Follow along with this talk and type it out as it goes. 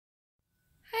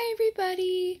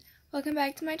everybody! Welcome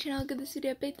back to my channel. Give this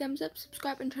video a big thumbs up,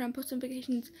 subscribe, and turn on post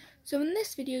notifications. So in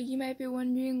this video, you might be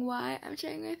wondering why I'm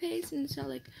showing my face and it's not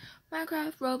like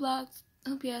Minecraft, Roblox,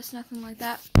 OPS, nothing like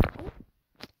that.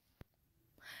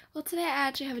 Well, today I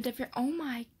actually have a different, oh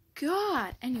my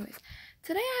god! Anyways,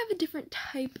 today I have a different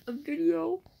type of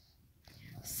video.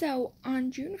 So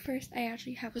on June 1st, I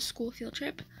actually have a school field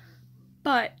trip.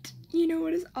 But you know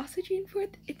what is also June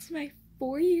 4th? It's my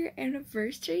 4-year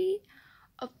anniversary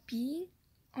of being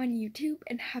on YouTube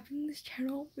and having this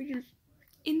channel, which is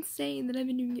insane that I've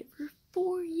been doing it for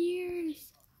 4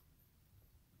 years.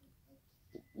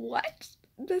 What?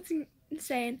 That's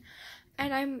insane.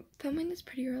 And I'm filming this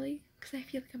pretty early because I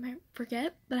feel like I might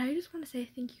forget, but I just want to say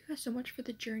thank you guys so much for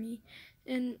the journey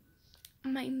and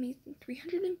my amazing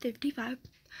 355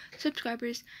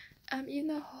 subscribers. Even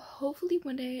though hopefully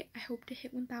one day I hope to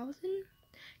hit 1,000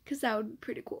 because that would be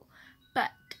pretty cool.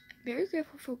 But I'm very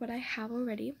grateful for what I have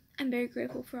already. I'm very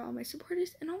grateful for all my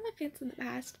supporters and all my fans in the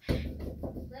past.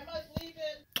 Grandma's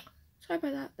leaving. Sorry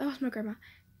about that. That was my grandma.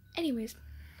 Anyways,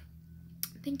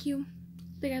 thank you.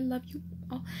 Like, I love you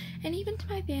all. And even to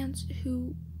my fans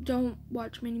who don't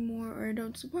watch me anymore or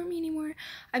don't support me anymore,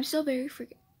 I'm still very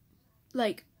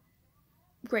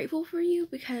grateful for you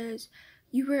because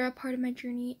you were a part of my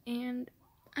journey, and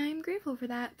I'm grateful for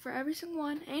that, for every single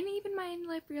one, and even my in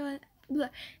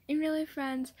real life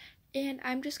friends. And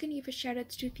I'm just gonna give a shout out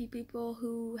to a few people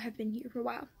who have been here for a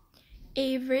while.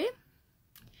 Avery,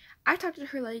 I talk to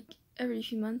her like every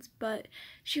few months, but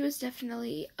she was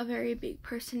definitely a very big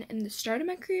person in the start of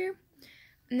my career.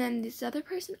 And then this other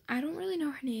person, I don't really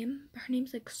know her name, but her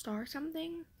name's like Star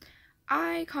something.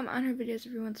 I comment on her videos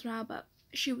every once in a while, but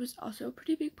she was also a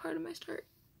pretty big part of my start.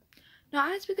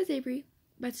 Not as big as Avery,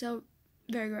 but still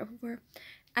very grateful for her.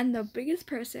 And the biggest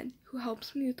person who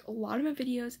helps me with a lot of my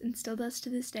videos and still does to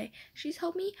this day, she's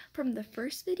helped me from the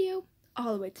first video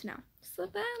all the way to now,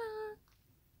 Savannah.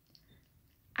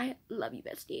 I love you,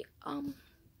 bestie. And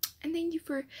thank you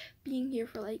for being here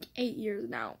for like 8 years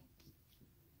now.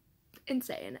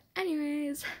 Insane.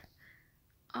 Anyways,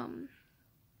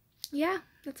 yeah,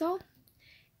 that's all.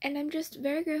 And I'm just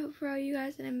very grateful for all you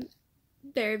guys, and I'm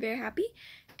very, very happy.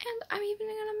 And I'm even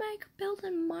gonna make a build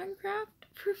in Minecraft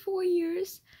for 4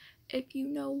 years. If you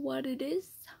know what it is,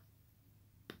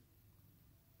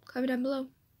 comment down below.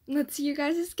 Let's see your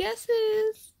guys'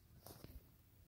 guesses.